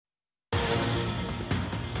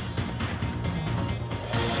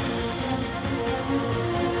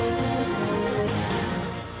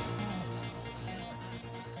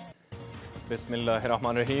بسم الله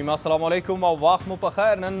الرحمن الرحیم. السلام علیکم او وخت مو په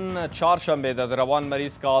خیر. نن چهارشنبه د روان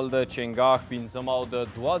مریض کال د چنګاښ 15 او د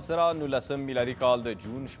 2019 میلادي کال د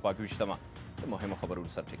جون 28مه د مهمو خبرو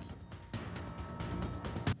سرټکی.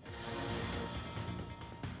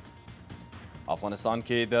 افغانستان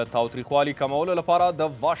کې د تاوتریخوالي کمولو لپاره د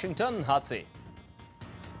واشنګټن هڅې.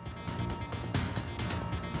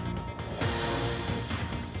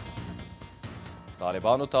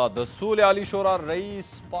 طالبانو ته د سولې عالي شورا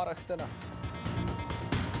رئیس سپارښتنه.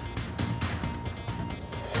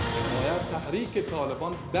 باید تحریک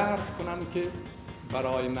طالبان درک کنند که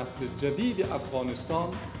برای نسل جدید افغانستان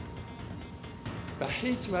به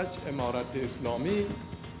هیچ وجه امارت اسلامی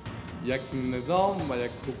یک نظام و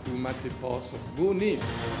یک حکومت پاسخگو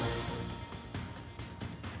نیست.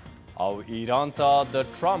 او ایران ته د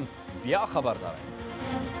ټرمپ بیا خبرداری.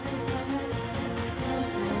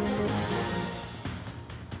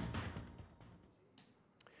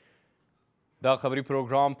 دا خبري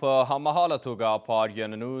پروګرام په هممهاله توګه په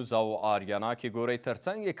آریانانیوز او آریانا کې ګورئ.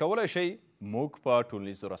 ترڅنګ یې کولی شئ موږ په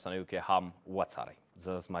ټولنیزو رسنیو کې هم وڅارئ.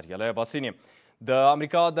 زه زمریالی عباسین یم. د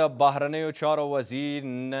امریکا د بهرنیو چارو وزیر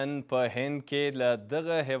نن په هند کې له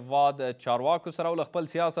دغه هیواد چارواکو سره او له خپل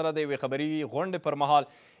سیاست سره د یوې خبري غونډې پر مهال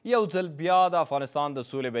یو ځل بیا د افغانستان د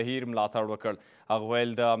سولې بهیر ملاتړ وکړ. هغه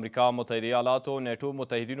ویل د امریکا متحده ایالاتو نیټو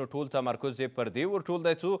متحدینو ټول تمرکز یې پر دې ورټول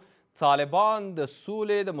دی څو طالبان د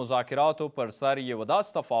سولې د مذاکراتو پر سر یو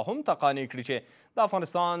داسې تفاهم ته قانع کړي چې د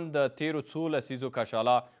افغانستان د تیرو څو لسیزو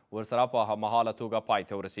کشاله ورسره په هممهاله توګه پای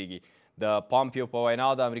ته ورسیږي. د پامپیو په وینا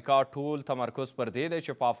د امریکا ټول تمرکز پر دې دی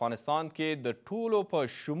چې په افغانستان کې د ټولو په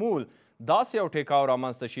شمول داسې یو ټیکاو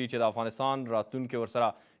رامنځته شي چې د افغانستان راتلونکی ورسره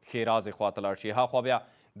ښېرازې خواته لاړ شي. هاخوا بیا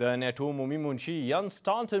د نیټو عمومي منشي ین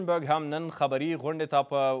سټالټنبرګ هم نن خبري غونډې ته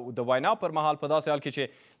د وینا پر مهال په داسې حال کې چې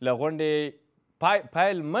له غونډې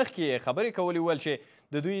پیل مخکې خبرې کولې ویل چې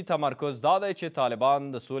د دوی تمرکز دا دی چې طالبان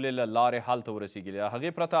د سولې له لارې حل ته ورسیږي. له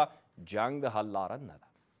هغې پرته جنګ د حل لاره نه ده.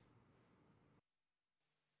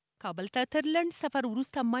 کابل ته تر لنډ سفر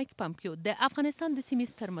وروسته مایک پامپیو د افغانستان د سیمې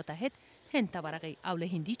ستر متحد هند ته ورغی او له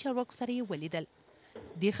هندي چارواکو سره یې ولیدل.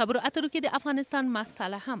 دې خبرو اترو کې د افغانستان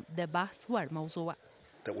مسله هم د بحث وړ موضوع وه.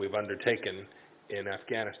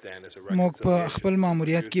 موږ په خپل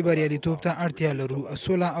ماموریت کې بریالیتوب ته اړتیا لرو.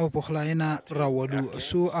 سوله او پخلاینه راولو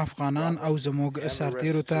څو افغانان او زموږ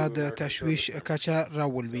سرتیرو ته د تشویش کچه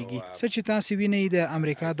راولویږي. څه چې تاسې وینئ د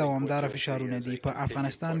امریکا دوامداره فشارونه دي په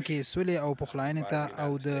افغانستان کې سولې او پخلاینې ته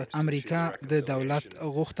او د امریکا د دولت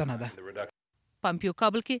غوښتنه ده. پامپیو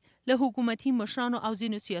کابل کې له حکومتي مشرانو او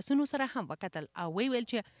ځینو سیاسیونو سره هم وکتل او ویل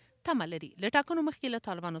چې تمه لري له ټاکنو مخکې له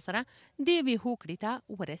طالبانو سره د یوې هوکړې ته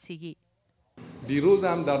ورسیږي. دیروز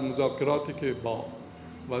هم در مذاکراتی که با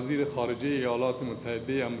وزیر خارجه ایالات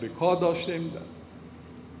متحده آمریکا داشتیم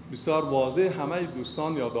بسیار واضح همه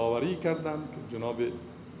دوستان یادآوری کردند که جناب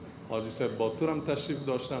حاجی صاحب باتور هم تشریف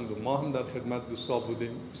داشتند و ما هم در خدمت دوستا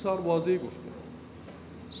بودیم. بسیار واضح گفتیم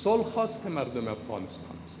صلح خواست مردم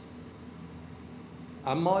افغانستان است،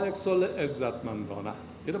 اما یک صلح عزتمندانه.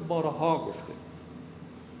 این بارها گفتیم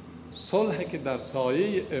صلحی که در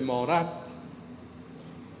سایه امارت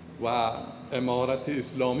و امارت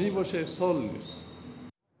اسلامی باشه صلح نیست.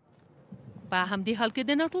 په همدې حال کې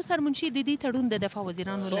د ناټو سرمنشي د دې تړون د دفاع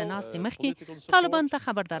وزیرانو له ناستې مخکې طالبان ته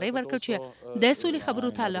خبرداری ورکړ چې د سولې خبرو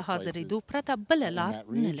ته له حاضرېدو پرته بله لار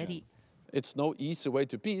نه لري.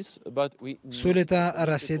 سولې ته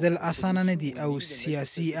رسیدل اسانه نه دي او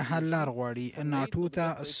سیاسي حل لار غواړي. ناټو ته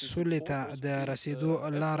سولې ته د رسیدو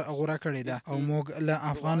لار غوره کړې ده او موږ له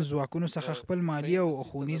افغان ځواکونو څخه خپل مالي او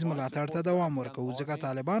ښوونیز ملاتړ ته دوام ورکوو ځکه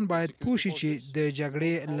طالبان باید پوه شي چې د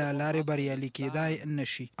جګړې له لارې بریالي کېدای نه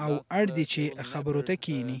شي او اړ دي چې خبرو ته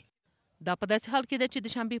کینی. دا په داسې حال کې ده چې د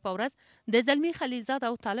شنبې په ورځ د زلمي خلیلزاد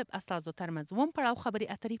او طالب استازو ترمنځ اووم پړاو خبرې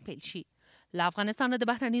اترې پیل شي. له افغانستانه د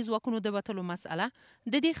بهرني ځواکونو د وتلو مسأله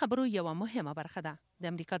د دې خبرو یوه مهمه برخه ده. د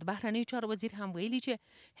امریکا د بهرنیو چارو وزیر هم ویلي چې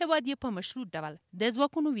هیواد یې په مشروط ډول د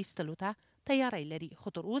ځواکونو ویستلو ته تیاری لري خو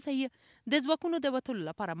تر اوسه یې د ځواکونو د وتلو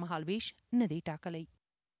لپاره مهالویش نه دی ټاکلی.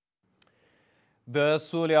 د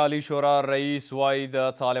سولې عالي شورا رئیس وایي د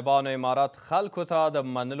طالبانو امارت خلکو ته د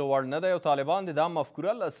منلو وړ نه دی او طالبان د دا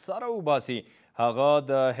مفکوره له سره وباسي. هغه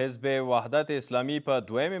د حزب وحدت اسلامي په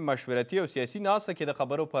دویمې مشورتي او سیاسي ناسته کې د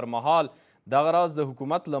خبرو پر مهال دغه راز د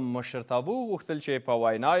حکومت له مشرتابو غوښتل چې په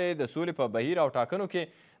وینا یې د سولې په بهیر او ټاکنو کې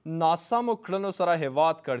ناسمو کړنو سره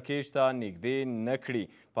هیواد کړکېچ ته نږدې نه کړي.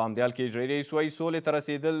 په همدې حال کې اجرایي رئیس وایي سولې ته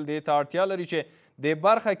رسېدل دې ته اړتیا لري چې دې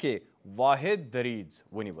برخه کې واحد دریځ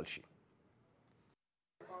ونیول شي.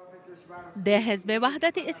 د حزب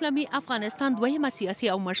وحدت اسلامي افغانستان دویمه سیاسي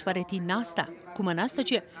او مشورتي ناسته کومه ناسته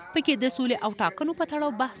چې پکې د سولې او ټاکنو په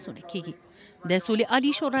تړاو بحثونه کیږي. د سولې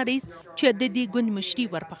عالي شورا رئیس چې د دې ګوند مشري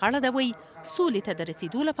ور په غاړه ده وایي سولې ته د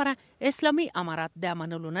رسیدو لپاره اسلامي امارات د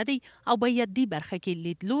منلو نه دی او باید دې برخه کې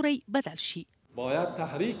لیدلوری بدل شي. باید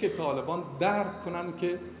تحریک طالبان درک کنند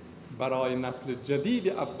که برای نسل جدید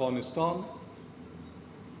افغانستان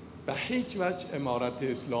به هیچ وجه امارت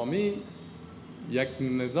اسلامی یک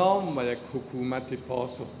نظام و یک حکومت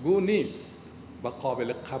پاسخگو نیست و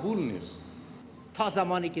قابل قبول نیست. تا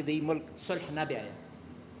زمانی که در این ملک صلح نبیاید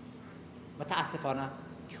متاسفانه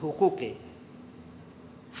که حقوق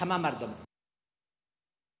همه مردم.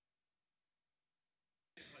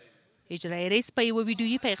 اجرایي رئیس په یوه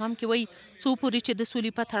ویډیویي پیغام کې وایي څو پورې چې د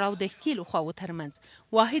سولې په تړاو د ښکېلو خواوو ترمنځ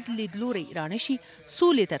واحد لیدلوری رانشي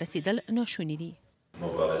سولې ته رسیدل ناشوني دي.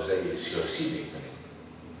 مبارزه سیاسی میکنیم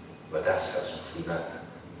و دست از خشونت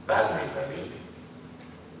برمی‌داریم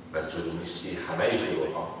و جلویی همه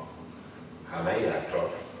گروه‌ها همه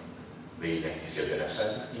اطراف به این نتیجه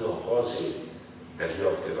برسند یا آغاز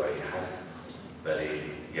دریافت راه حل برای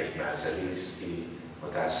یک معضله است که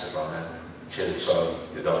متأسفانه 40 سال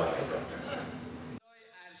ادامه پیدا کرده.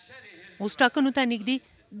 اوس ټاکنو ته نږدې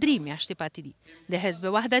 3 میاشتې پاتې دي. د حزب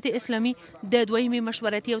وحدت اسلامي د دویمې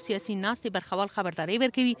مشورتي او سیاسي ناستې برخوال خبرداری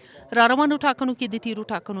ورکوي را روانو ټاکنو کې د تیرو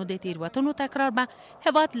ټاکنو د تیروتنو تکرار به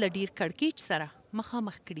هیواد له ډیر کړکېچ سره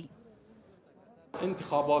مخامخ کړي.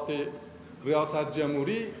 انتخابات ریاست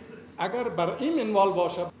جمهوری اگر بر این منوال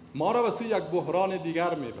باشه ما را به سوی یک بحران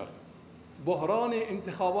دیگر میبره. بحران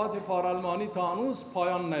انتخابات پارلمانی تا هنوز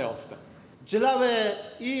پایان نیافته. جلو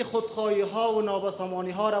این خودخواهی ها و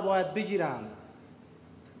نابسامانی ها را باید بگیرند.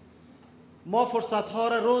 ما فرصت ها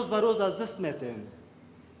را روز به روز از دست میدیم.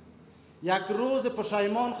 یک روز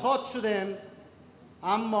پشیمان خواهد شدیم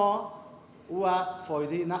اما او وقت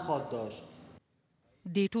فایده نخواهد داشت.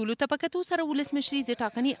 د ټولو ته په کتو سره ولسمشري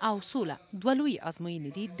ټاکنې او سوله دوه لوی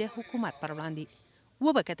ازموینې دي د حکومت پر وړاندې.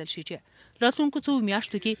 وبکتل شي چې راتلونکو څو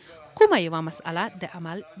میاشتو کې کومه یوه مسئله د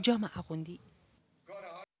عمل جامه اغوندي.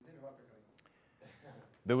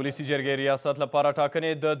 د ولسي جرګې ریاست لپاره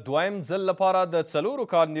ټاکنې د دویم ځل لپاره د 4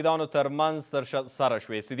 کاندیدانو ترمنځ ترسره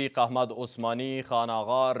شوې. صدیق احمد عثماني، خان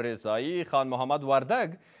آغا رضایی، خان محمد وردګ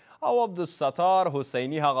او عبدالستار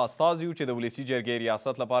حسیني هغه استازي وو چې د ولسي جرګې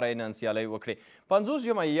ریاست لپاره یې نن سیالۍ وکړې.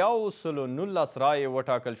 50.119 رایې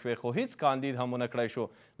وټاکل شوې خو هیڅ کاندید هم ونه کړی شو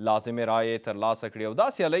لازمې رایې ترلاسه کړي او دا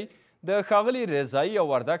سیالۍ د ښاغلي رضایی او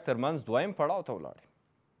وردګ ترمنځ دویم پړاو ته ولاړې.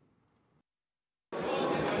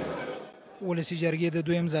 ولسي جرګې د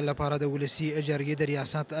دویم ځل لپاره د ولسي جرګې د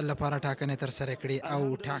ریاست لپاره ټاکنې ترسره کړې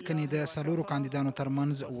او ټاکنې د 4 کاندیدانو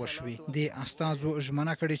ترمنځ وشوې. د استازو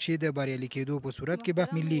ژمنه کړې چې د بریالي کېدو په صورت کې به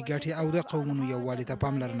ملي ګټې او د قومونو یووالي ته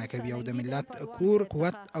پاملرنه کوي او د ملت کور،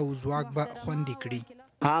 قوت او ځواک به خوندي کړي.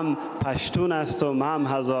 هم پشتون هستم، هم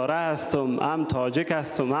هزاره هستم، هم تاجک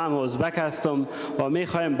هستم، هم ازبک هستم و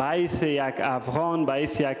میخوایم به حیث یک افغان، به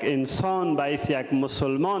حیث یک انسان، به حیث یک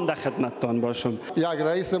مسلمان در خدمتتان باشم. یک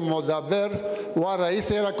رئیس مدبر و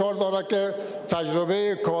رئیسی را کار داره که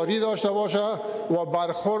تجربه کاری داشته باشه و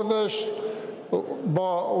برخوردش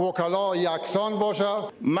با وکلا یکسان باشه.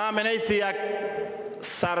 من من حیث یک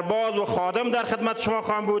سرباز و خادم در خدمت شما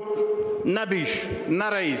خواهم بود، نه بیش نه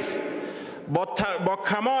رئیس. با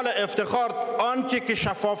کمال افتخار آنچه که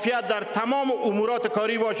شفافیت در تمام امورات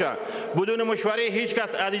کاری باشه بدون مشوره هیچ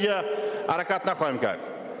کس دیگه حرکت نخواهیم کرد.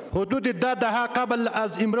 حدود 10 دهه قبل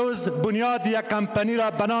از امروز بنیاد یک کمپانی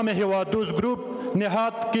را به نام هیوادوز گروپ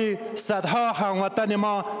نهاد که صدها هموطن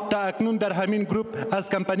ما تا اکنون در همین گروپ از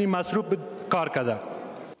کمپانی مصروف کار کرده.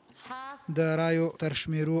 د رایو تر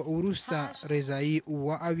شمیرو وروسته رضایی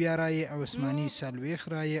اویا رایې، عثماني 40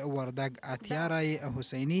 رایې، وردګ 80 رایې،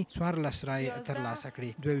 حسیني 14 رایې ترلاسه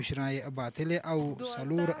کړې، 22 رایې باطلې او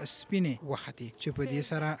 4 سپینې وختې چې په دې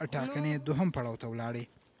سره ټاکنې دوهم پړاو ته ولاړې.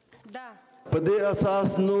 په دې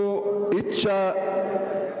اساس نو هیچا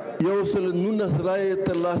 119 رایې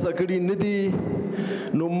ترلاسه کړي نه دي.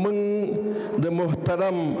 نو موږ د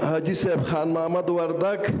محترم حاجی صاحب خان محمد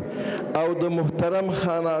وردګ او د محترم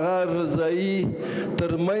خان آغا رضایی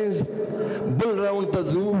ترمنځ بل راوند ته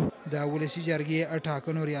ځو. د ولسي جرګې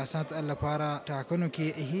ټاکنو ریاست لپاره ټاکنو کې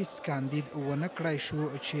هیڅ کاندید ونه کړای شو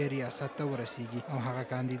چې ریاست ته ورسیږي او هغه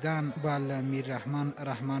کاندیدان به له میر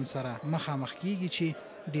رحمان سره مخامخ کیږي چې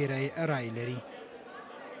ډیری رای لري.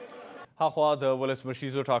 هاخوا د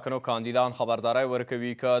ولسمشریزو ټاکنو کاندیدان خبرداری ورکوي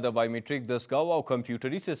که د بایومټریک دستګاو او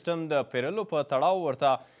کمپیوټري سیستم د پیرلو په تړاو ورته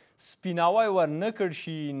سپیناوی ورنه کړ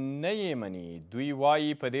شي نه یې مني. دوی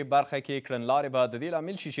وایي په دې برخه کې کړنلارې به د دې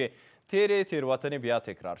لامل شي چې تیروتنې بیا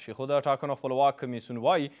تکرار شي. خو د ټاکنو خپلواک کمیسیون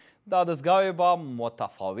وایي دا دستګاوې به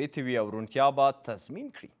متفاوتې وي او روڼتیا به تضمین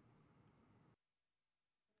کړي.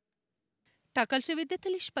 ټاکل شوې د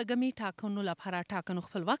تلې شپږمې ټاکنو لپاره ټاکنو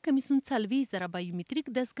خپلواک کمیسیون 40,000 بایومتریک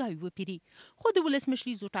دستګاوې وپیري، خو د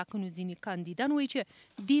ولسمشریزو ټاکنو ځینې کاندیدان وایي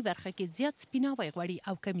چې دې برخه کې زیات سپیناوی غواړي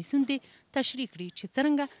او کمیسیون دې تشریح کړي چې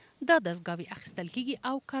څرنګه دا دستګاوې اخیستل کیږي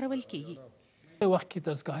او کارول کیږي. وقت که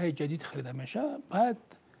دستگاه‌های جدید خریده میشه باید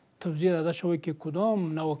توضیح داده شود که کدام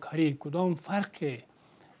نوکاری کدام فرق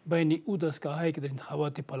بین او دستگاه‌هایی که در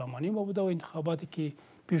انتخابات پارلمانی بوده و انتخاباتی که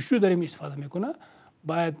پیشرو داریم استفاده میکنه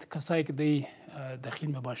باید کسایی که دی داخل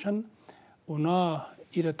میباشن اونا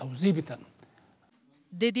ایره توضیح بدن.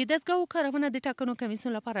 د دې دستګاو کارونه د ټاکنو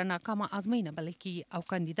کمیسیون لپاره ناکامه آزموینه بلل کیږي او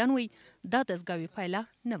کاندیدان وایي دا دستګاوې پایله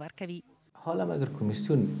نه ورکوي. حالا اگر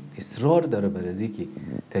کمیسیون اصرار داره بر از اینکه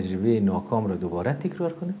تجربه ناکام را دوباره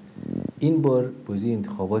تکرار کنه، این بار بازی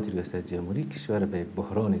انتخابات ریاست جمهوری کشور به یک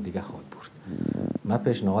بحران دیگه خواهد برد. من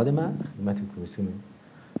پیشنهاد من خدمت کمیسیون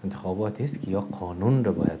انتخابات است که یا قانون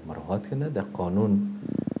را باید مراعات کنه، در قانون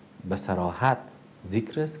به صراحت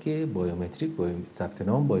ذکر است که بایومتریک ثبت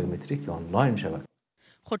نام بایومتریک آنلاین شود.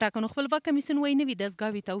 خو ټاکنو خپلواک کمیسیون وایي نوې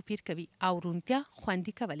دستګاوې توپیر کوي او روڼتیا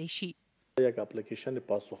خوندي کولی شي. یک اپلیکیشن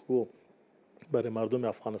پاسخگو برای مردم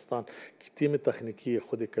افغانستان که تیم تکنیکی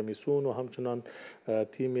خود کمیسیون و همچنان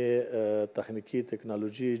تیم تکنیکی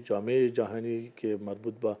تکنولوژی جامعه جهانی که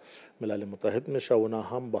مربوط به ملل متحد میشه اونا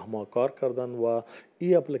هم با هم کار کردن و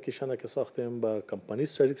این اپلیکیشن که ساختیم با کمپانی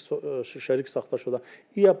شریک ساخته شده.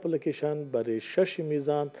 این اپلیکیشن برای 6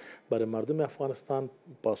 میزان برای مردم افغانستان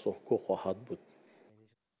پاسخگو خواهد بود.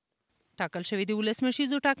 ټاکل شوې د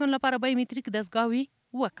ولسمشریزو ټاکنو لپاره بایومتریک دستګاوې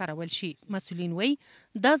وکارول شي. مسؤلین وایي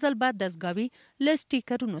دا ځل به دستګاوې له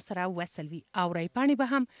سټیکرونو سره وصل وي او رایپاڼې به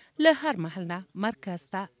هم له هر محل نه مرکز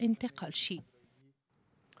ته انتقال شي.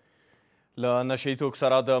 له نشهیي توکو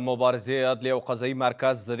سره د مبارزې عدلي او قضایي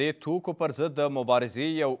مرکز د دې توکو پر ضد د مبارزې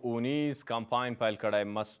یو اونیز کمپاین پیل کړی.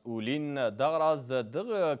 مسؤلین دغه راز د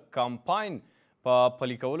دغه کمپاین په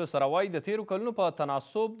پلي کولو سره وایي د تیرو کلونو په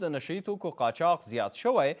تناسب د نشهیي توکو قاچاق زیات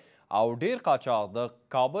شوی او ډیر قاچاق د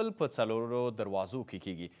کابل په څلورو دروازو کې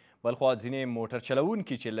کیږي. بلخوا ځینې موټر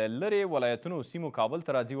چلوونکي چې له لرې ولایتونو سیمو کابل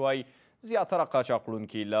ته راځي وایي زیاتره قاچاق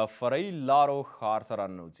وړونکي له فرعي لارو ښار ته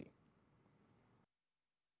راننوځي.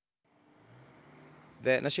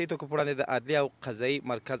 د نشهیي توکو په وړاندې د عدلي او قضایي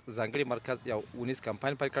مرکز ځانګړي مرکز یو اونیز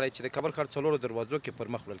کمپاین پیل کړی چې د کابل ښار څلورو دروازو کې پر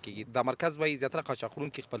مخ وړل کیږي. دا مرکز وایي زیاتره قاچاق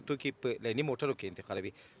وړونکي خپل توکي په لیني موټرو کې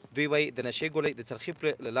انتقالوي. دوی وایي د نشهیي ګولۍ د څرخي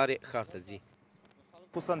پلې له لارې ښار ته ځي.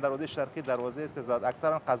 خصوصا دروازه شرقی دروازه است که زاد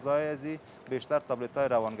اکثرا قضای ازی بیشتر تابلت های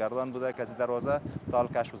روانگردان بوده که از دروازه تا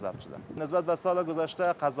کشف و ضبط شده. نسبت به سال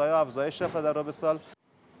گذشته قضایا افزایش یافته در رابطه سال.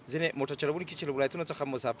 ځینې موټر چلوونکي چې له ولایتونو څخه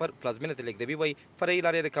مسافر پلازمینه ته لیږدوي وایي فرعي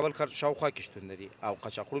لارې د کابل ښار شاوخوا کې شتون لري او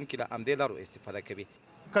قاچاق وړونکي له همدې لارو استفاده کوي.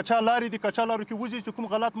 کچا لارې دي کچا لارو کې وځي چې کوم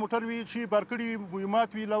غلط موټر وي چې بارکړي مهمات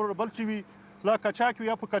وي لور بل چې وي لا کچا کې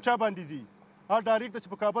یا په کچا باندې ځي ا ډایرکټ چې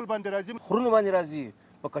په کابل باندې راځي خورونو باندې راځي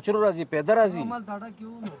په کچرو راځي پیاده راځي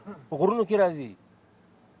په غرونو کې راځي.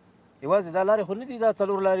 یوازې دا لارې خو نه دي دا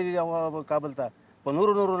څلور لارې دي کابل ته په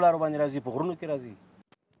نورو لارو باندې راځي په غرونو کې راځي.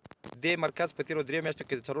 دې مرکز په تیرو 3 میاشتو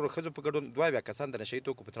کې د څلورو ښځو په ګډون 2 کسان د نشهیي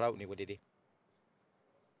توکو په تړاو نیولي دي.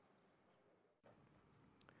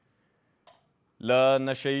 له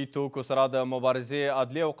نشهیي توکو سره د مبارزې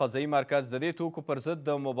عدلي او قضایي مرکز د دې توکو پر ضد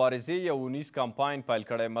د مبارزې یو اونیز کمپاین پیل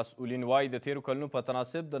کړی. مسؤلین وایي د تیرو کلونو په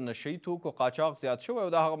تناسب د نشهیي توکو قاچاق زیات شوی او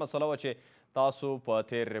دا هغه مسله وه چې تاسو په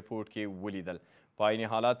تیر رپورټ کې ولیدل. په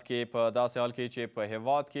عیني حالت کې په داسې حال کې چې په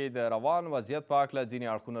هیواد کې د روان وضعیت په هکله ځینې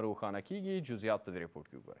اړخونه روښانه کیږي. جزئیات په دې رپورټ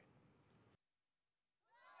کې وګورئ.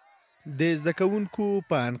 د زده کوونکو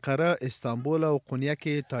په انقره، استانبول او قونیه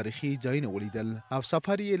کې تاریخي ځایونه ولیدل او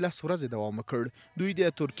سفر یې 10 ورځې دوام وکړ. دوی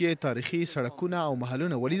د ترکیې تاریخي سړکونه او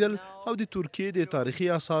محلونه ولیدل او د ترکیې د تاریخي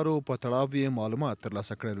آثارو په تړاو یې معلومات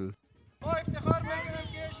ترلاسه کړل. ما افتخار میکنیم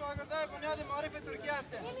که شاگردای بنیاد معارف ترکیه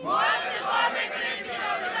هستیم. ما افتخار میکنیم که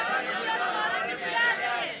شاگردای بنیاد معارف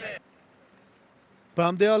ترکیه هستیم. په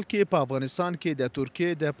همدې حال کې په افغانستان کې د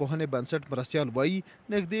ترکیې د پوهنې بنسټ مرستیال وایي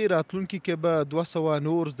نږدې راتلونکي کې به 200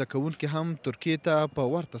 نور زده کوونکي هم ترکیې ته په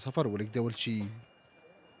ورته سفر ولېږدول شي.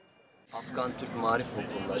 افغان ترک معارف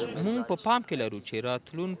مونږ په پام کې لرو چې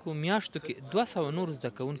راتلونکو میاشتو کې 200 نور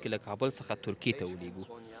زده کوونکي له کابل څخه ترکیې ته ولېږو.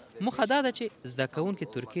 موخه دا ده چې زده کوونکي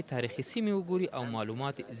ترکیې تاریخي سیمې وګوري او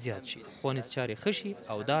معلومات زیات شي، ښوونیز چارې ښه شي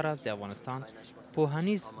او دا راز د افغانستان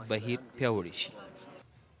پوهنیز بهیر پیاوړی شي.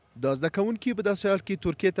 دا زده کوونکي په داسې حال کې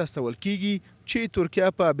ترکیې ته استول کیږي چې ترکیه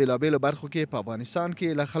په بېلابېلو برخو کې په افغانستان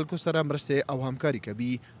کې له خلکو سره مرستې او همکاري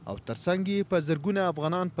کوي او ترڅنګ یې په زرګونه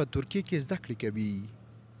افغانان په ترکیې کې زده کړې کوي.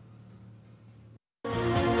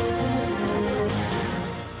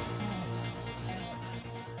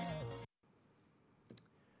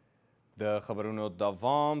 د خبرونو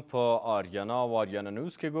دوام په آریانا او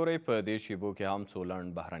آریانانیوز کې ګورئ. په دې شیبو کې هم څو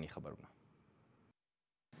لنډ بهرني خبرونه.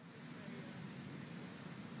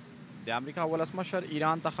 د امریکا ولسمشر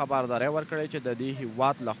ایران ته خبرداری ورکړی چې د دې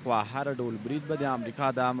هیواد لخوا هر ډول برید به د امریکا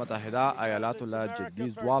د متحده ایالاتو له جدي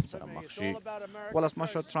ځواب سره مخ شي.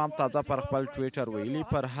 ولسمشر ټرمپ تازه پر خپل ټویټر ویلي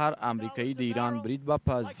پر هر امریکایي د ایران برید به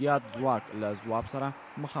په زیات ځواک له ځواب سره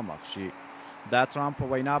مخامخ شي. د ټرمپ په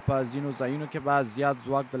وینا په ځینو ځایونو کې به زیات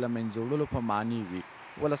ځواک د له منځه وړلو په معنی وي.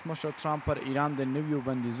 ولسمشر ټرمپ پر ایران د نویو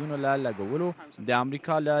بندیزونو له لګولو د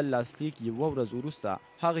امریکا له لاسلیک یوه ورځ وروسته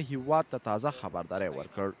هغه هیواد ته تازه خبرداری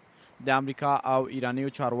ورکړ. د امریکا او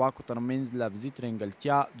ایرانیو چارواکو ترمنځ لفظي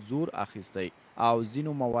ترنګلتیا زور اخیستی او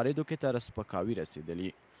ځینو مواردو کې تر سپکاوي رسیدلي.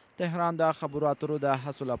 تهران د خبرو اترو د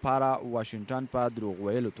هڅو لپاره واشنګټن په دروغ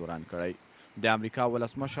ویلو تورن کړی. د امریکا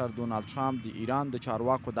ولسمشر ډونالد ټرمپ د ایران د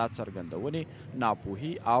چارواکو دا څرګندونې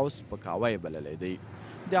ناپوهي او سپکاوی بللی دی.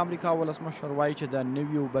 د امریکا ولسمشر وایي چې د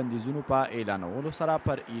نویو بندیزونو په اعلانولو سره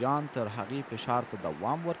پر ایران تر هغې فشار ته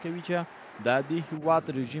دوام ورکوي چې د دې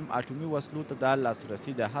هیواد رژیم اټومي وسلو ته د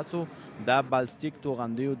لاسرسي د هڅو د بالستیک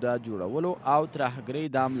توغندیو د جوړولو او ترهګرۍ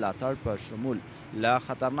د ملاتړ په شمول له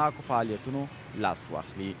خطرناکو فعالیتونو لاس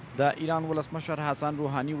واخلي. د ایران ولسمشر حسن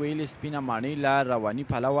روحاني ویلي سپینه ماڼۍ له رواني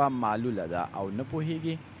پلوه معلوله ده او نه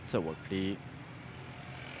پوهیږي څه وکړي.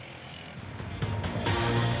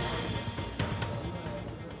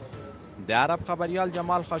 د عرب خبریال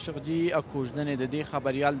جمال خاشقجي کوژدنې د دې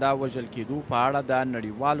خبریال د وژل کېدو په اړه د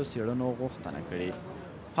نړیوالو څېړنو غوښتنه کړې.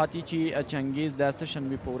 هاتیچي چنګیز د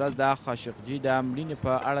سهشنبې په ورځ د خاشقجي د مړینې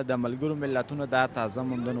په اړه د ملګرو ملتونو د تازه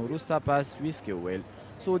موندنو وروسته په سویس کې وویل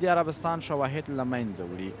سعودي عربستان شواهد له منځه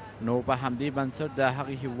وړي، نو په همدې بنسټ د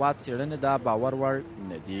هغې هیواد څېړنې د باور وړ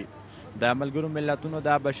نه دي. د ملګرو ملتونو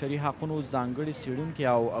د بشري حقونو ځانګړي څېړونکې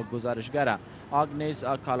او ګزارشګره آګنیس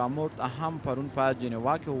کالامورت هم پرون په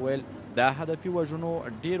جنیوا کې وویل د هدفي وژنو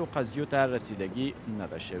ډیرو قضیو ته رسیدګي نه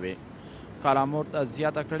ده شوې. کالامورت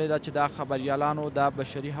زیاته کړې ده چې د خبریالانو د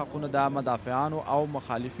بشري حقونو د مدافعانو او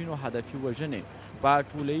مخالفینو هدفي وژنې په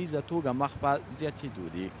ټولیزه توګه مخ په زیاتېدو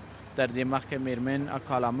دي. تر دې مخکې میرمن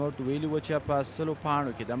کالامورت ویلي و چې په 100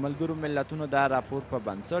 پاڼو کې د ملګرو ملتونو د راپور په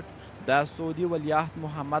بنسټ د سعودي ولیعهد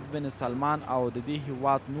محمد بن سلمان او د دې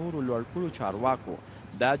هیواد نورو لوړپوړو چارواکو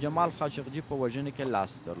د جمال خاشقجي په وژنې کې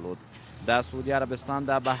لاس درلود. د سعودي عربستان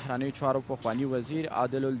د بهرنیو چارو پخواني وزیر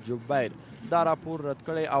عادل الجبیر دا راپور رد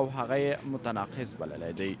کړی او هغه یې متناقض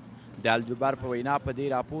بللی دی. د الجبیر په وینا په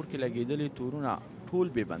دې راپور کې لګېدلي تورونه ټول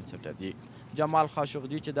بې بنسټه دي. جمال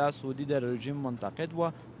خاشقجي چې د سعودي د رژیم منتقد و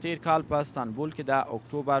تیر کال په استانبول کې د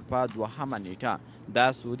اکتوبر په 2 نیټه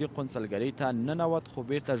د سعودي قونسلګرۍ ته ننوت خو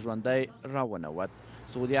بیرته ژوندی راونوت.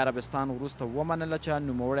 سعودي عربستان وروسته ومنله چې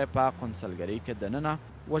نوموړی په قونسلګرۍ کې دننه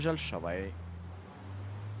وژل شوی.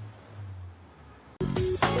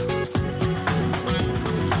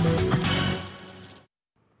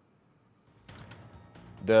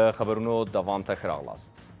 د خبرونو دوام ته ښه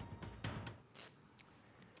راغلاست.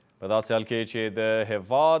 په داسې حال کې چې د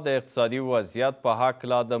هېواد د اقتصادي وضعیت په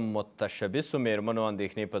هکله د متشبثو میرمنو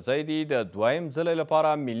اندېښنې په ځای دي، د دویم ځل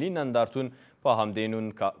لپاره ملي نندارتون په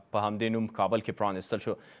همدې نوم کابل کې پرانیستل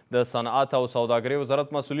شو. د صنعت او سوداګرۍ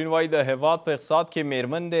وزارت مسؤلین وایي د هېواد په اقتصاد کې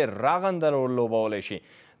میرمن رغنده رول لوبولی شي.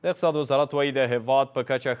 د اقتصاد وزارت وایي د هېواد په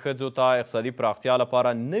کچه ښځو ته اقتصادي پراختیا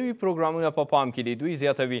لپاره نوي پروګرامونه په پام کې دي. دوی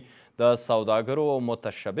زیاتوي د سوداګرو او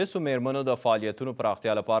متشبثو میرمنو د فعالیتونو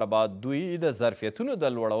پراختیا لپاره به دوی د ظرفیتونو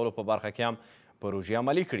د لوړولو په برخه کې هم پروژې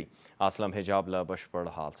عملي کړي. اسلم حجاب له بشپړ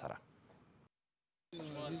حال سره.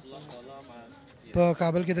 په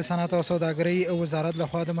کابل کې د صنعت او سوداګرۍ وزارت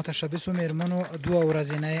لخوا د متشبثو میرمنو 2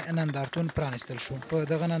 ورځنی نندارتون پرانیستل شو. په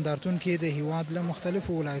دغه نندارتون کې د هیواد له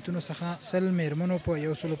مختلفو ولایتونو څخه 100 میرمنو په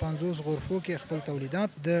 150 غرفو کې خپل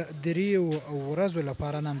تولیدات د 3 ورځو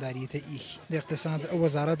لپاره نندارې ته ایښي. د اقتصاد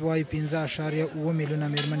وزارت وایي 15.7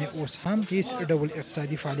 میلیونه میرمنې اوس هم هیڅ ډول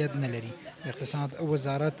اقتصادي فعالیت نه لري. د اقتصاد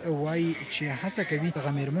وزارت وایي چې هڅه کوي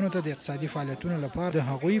دغه میرمنو ته د اقتصادي فعالیتونو لپاره د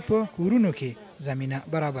هغوی په کورونو کې زمینه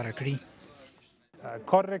برابر کړي.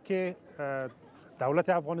 کار را که دولت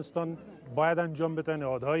افغانستان باید انجام بده،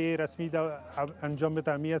 نهادهای رسمی انجام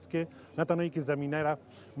بده همی است که نه تنها که زمینه را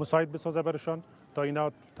مساعد بسازه برشان تا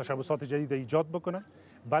اینا تشبثات جدید ایجاد بکنن،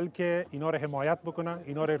 بلکه اینا را حمایت بکنن،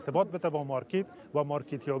 اینا را ارتباط بده با مارکت و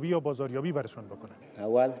مارکت یابی یا بازاریابی برشان بکنن.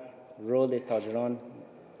 اول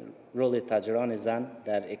رول تاجران زن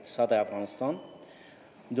در اقتصاد افغانستان،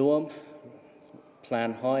 دوم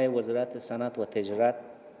پلان های وزارت صنعت و تجارت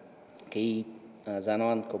که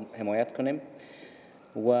زنان حمایت کنیم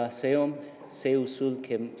و سوم 3 اصول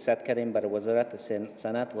که ست کردیم برای وزارت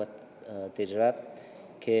صنعت و تجارت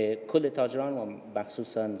که کل تاجران و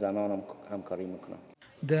مخصوصا زنان همکاری میکنن.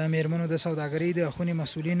 د میرمنو د سوداګرۍ د خونې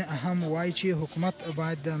مسؤلین هم وایي چې حکومت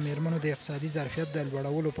باید د میرمنو د اقتصادي ظرفیت د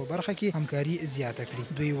لوړولو په برخه کې همکاري زیاته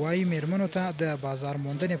کړي. دوی وایي میرمنو ته د بازار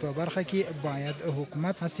موندنې په برخه کې باید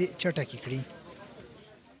حکومت هڅې چټکې کړي.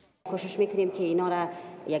 کوشش میکنیم که اینا را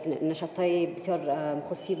یک نشست‌های بسیار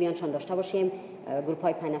خصوصی میانشان داشته باشیم،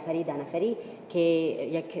 گروپ‌های 5 نفری 10 نفری که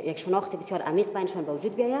یک شناخت بسیار عمیق بینشان به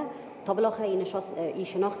وجود بیاید تا بالاخره این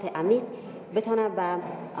شناخت عمیق بتونه به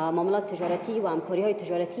معاملات تجارتی و همکاری‌های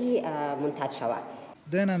تجارتی منتج شود.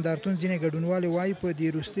 د نندارتون ځینې ګډونوالې وایي په دې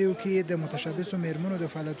وروستیو کې د متشبثو میرمنو د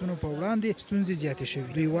فعالیتونو په وړاندې ستونزې زیاتې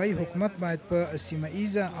شوي. دوی وایي حکومت باید په سیمه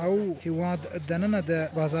ایزه او هیواد دننه د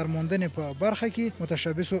بازار موندنې په برخه کې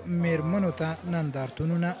متشبثو میرمنو ته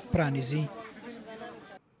نندارتونونه پرانیزي.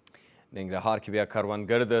 ننګرهار کې بیا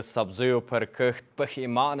کروندګر د سبزیو پر کښت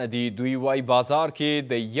پښیمانه دي. دوی وایي بازار کې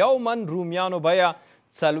د 1 من رومیانو بیه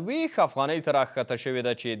 40 افغانۍ ته راښکته شوې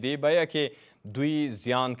ده چې دې بیه کې دوی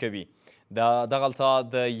زیان کوي. دغلته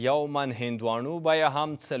د 1 من هندواڼو بیه هم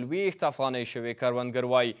 40 افغانۍ شوې. کروندګر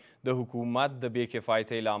وایي د حکومت د بې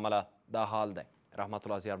کفایتۍ له امله دا حال دی. رحمت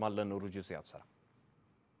الله زیارمل له نورو جزئیات سره.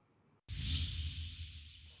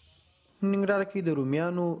 ننګرهار کې د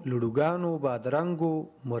رومیانو، لړوګانو، بادرنګو،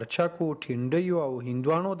 مرچکو، ټینډیو او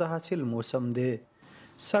هندواڼو د حاصل موسم دی.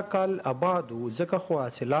 سږکال آباد و ځکه خو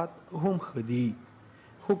حاصلات هم ښه دي.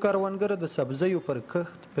 خو کروندګر د سبزیو پر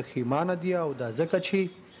کښت پښیمانه دي او دا ځکه چې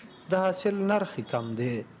د حاصل نرخ کم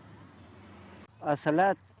دی.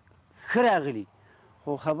 حاصلات ښه راغلي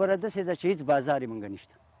خو خبره داسې ده چې هېڅ بازار یې موږ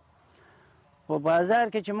نشته. په بازار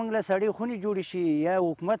کې چې موږ له سړې خونې جوړې شي یا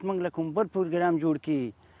حکومت موږ له کوم بل پروګرام جوړ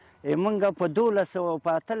کړي موږ په 1200 او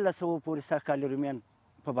په 1800 پورې سږکال رومیان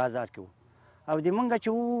په بازار کې وو او د موږ چې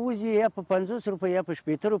ووځي یا په 50 روپۍ یا په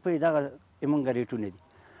 80 روپۍ دغه موږ ریټونه دي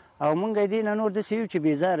او موږ دې نه نور داسې یو چې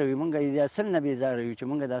بېزاره وي. موږ د اصل نه بېزاره یو چې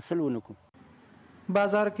موږ د اصل ونه کړو.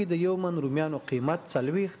 بازار کې د 1 من رومیانو قیمت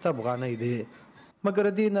 40 افغانۍ دی مګر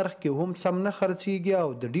دې نرخ کې هم سم نه خرڅیږي او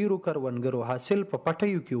د ډیرو کروندګرو حاصل په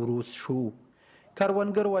پټیو کې وروس شو.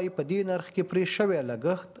 کروندګر وایي په دې نرخ کې پرې شوی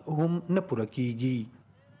لګښت هم نه پوره کیږي.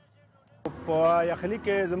 په یخني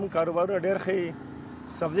کې زموږ کاروبارونه ډېر ښه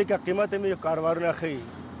سبزي کا قیمت مې کاروبارونه ښه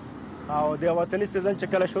او د وطني سیزن چې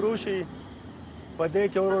کله شروع شي په دې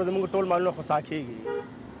کې ورو زموږ ټول مالونه خسا کېږي.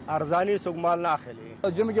 ارزاني څوک مال نه اخلي.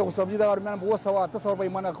 جمع کې خو سبزي د رومیان په 200 روپۍ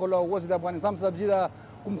منه خلو اوس د افغانستان سبزي د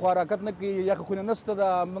کوم خوراکت نه کوي یخ خونه نشته د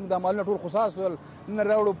موږ د مالونه ټول خصاص ول نه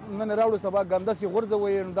راوړو سبا ګنده سي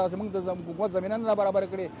غورځوي دا موږ د حکومت زمينه نه برابر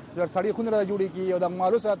کړي چې سړی خونه را جوړي کی او د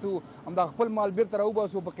مالو ساتو هم د خپل مال بیرته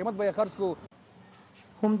راوباسو په قیمت به خرڅ کو.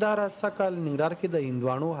 همدارا سږکال ننګرهار کې د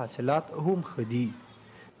هندواڼو حاصلات هم ښه دي.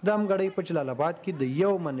 د امګړۍ په جلال آباد کې د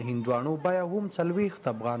 1 من هندواڼو بیه هم 40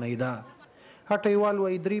 افغانۍ ده. هټیوال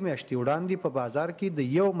وایي 3 میاشتې وړاندې په بازار کې د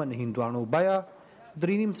 1 من هندواڼو بیه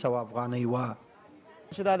 350 افغانۍ وه.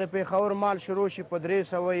 چې دا د پېښور مال شروع شي په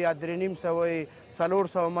 300 یا 350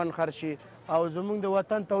 400 من خرڅ شي او زموږ د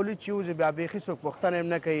وطن تولید چې وځي بیا بیخي څوک پوښتنه هم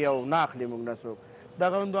نه کوي او نه اخلي موږ نه څوک.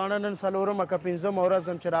 دغه هندواڼه نن 4مه که 5مه ورځ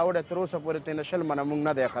هم چې راوړی تر اوسه پورې ترې نه 20 منه موږ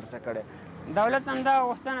نه دی خرڅه کړی. دولت هم دا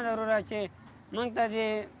غوښتنه ضروره چې موږ ته د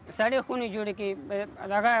سړې خونې جوړې کړي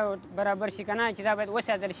دغه برابر شي که نه چې دا باید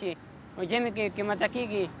وساتل شي او جمع کې قیمته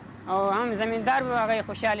کېږي او هم زمیندار به هغه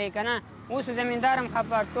خوشحاله که نه اوس زمیندار هم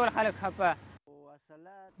خفه ټول خلک خفه.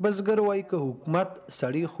 بزګر وایي که حکومت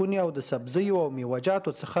سړې خونې او د سبزیو او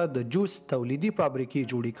میوهجاتو څخه د جوس تولیدي فابریکې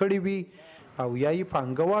جوړې کړې وي او یا یې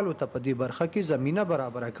پانګوالو ته په دې برخه کې زمینه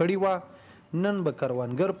برابره کړې وه نن به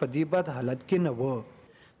کروندګر په دې بد حالت کې نه و.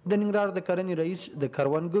 د ننګرهار د کرنې رئیس د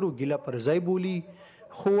کروندګرو ګیله پر ځای بولي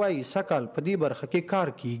خو وایي سږکال په دې برخه کې کار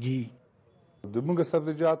کیږي. د موږ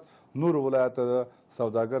سبزیجات نور ولایته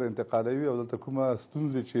سوداګر انتقالوي او دلته کومه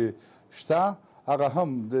ستونزې چې شته هغه هم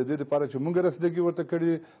د دې لپاره چې موږ رسیدګي ورته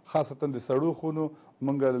کړي خاصتا د سړو خونو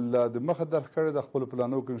موږ د مخه درخ کړي د خپل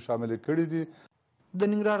پلانو کې شامل کړي دي. د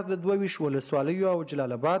ننګرهار د 22 ولسوالیو او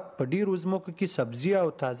جلال آباد په ډیرو ځمکو کې سبزي او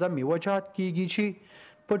تازه میوهجات کیږي چې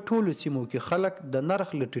په ټولو سیمو کې خلک د نرخ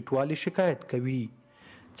له ټیټوالي شکایت کوي.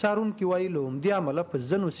 څارونکي وایي له همدې امله په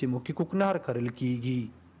ځینو سیمو کې کوکنار کرل کیږي.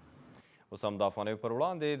 اوس هم د افغانیو پر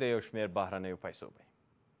وړاندې د یو شمېر بهرنیو پیسو بیې.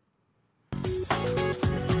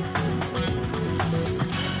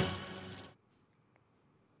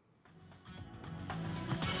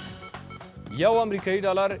 یو امریکایي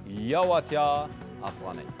ډالر 1.80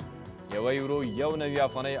 افغانۍ، یو یورو 1.90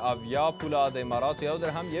 افغانۍ، 70 پوله د اماراتو یو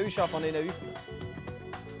درهم 1 افغانۍ 90 پوله،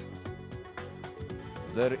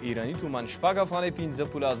 زر ایرانی تومن 6 افغانۍ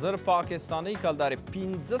 15 پوله، زر پاکستانی کلدارې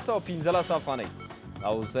 515 افغانۍ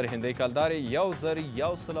او زر هندۍ کلدارې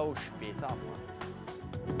 1080 افغانۍ.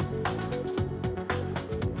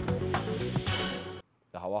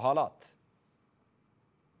 د هوا حالات.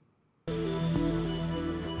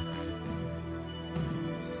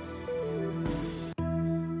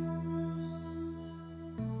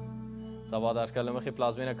 سبا د اټکل له مخې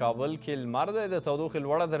پلازمینه کابل کې لمر دی، د تودوخې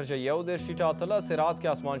لوړه درجه 21 ټیټه 13 سرات کې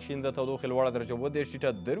اسمان شین، د تودوخې لوړه درجه 22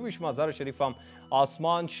 ټیټه 23 مزار شریف هم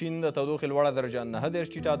اسمان شین، د تودوخې لوړه درجه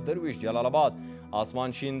 29 ټیټه 23 جلال آباد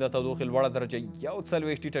اسمان شین، د تودوخې لوړه درجه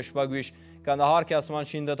 41 ټیټه 26 کندهار کې اسمان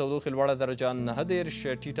شین، د تودوخې لوړه درجه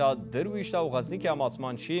 19 ټیټه 23 او غزني کې هم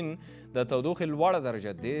اسمان شین، د تودوخې لوړه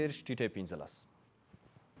درجه 10 ټیټه 15.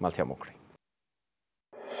 ملتیا مو کړئ.